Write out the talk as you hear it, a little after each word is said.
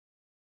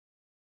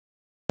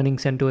running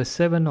CentOS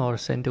 7 or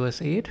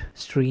CentOS 8,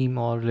 Stream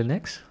or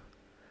Linux.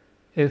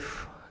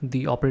 If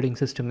the operating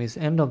system is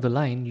end of the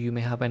line, you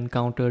may have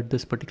encountered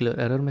this particular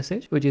error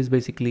message, which is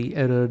basically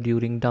error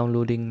during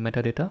downloading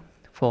metadata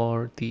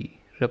for the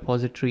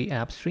repository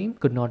AppStream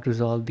could not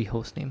resolve the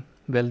hostname.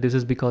 Well, this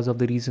is because of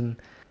the reason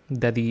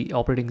that the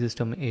operating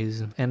system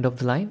is end of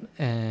the line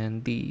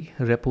and the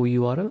repo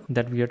URL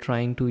that we are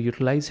trying to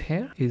utilize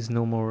here is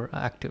no more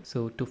active.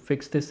 So to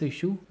fix this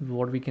issue,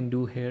 what we can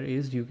do here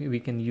is we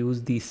can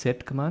use the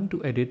set command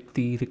to edit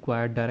the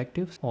required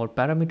directives or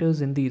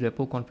parameters in the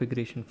repo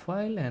configuration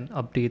file and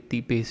update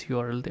the base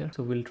URL there.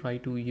 So we'll try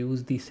to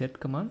use the set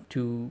command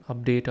to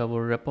update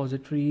our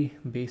repository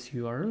base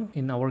URL.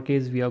 In our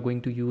case, we are going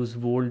to use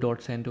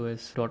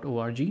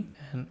vol.centos.org,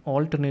 and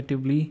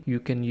alternatively you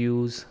can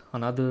use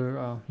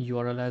another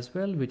URL as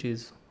well, which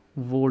is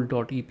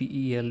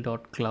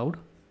vol.epel.cloud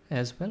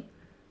as well.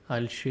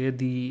 I'll share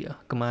the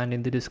command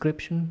in the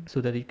description so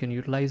that you can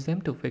utilize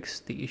them to fix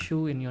the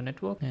issue in your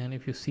network. And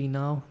if you see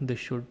now, this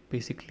should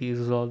basically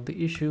resolve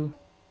the issue,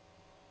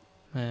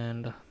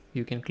 and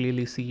you can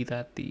clearly see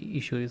that the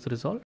issue is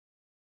resolved.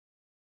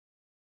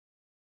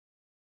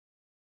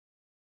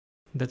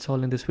 That's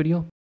all in this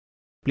video.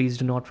 Please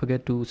do not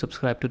forget to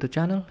subscribe to the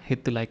channel,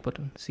 hit the like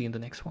button. See you in the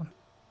next one.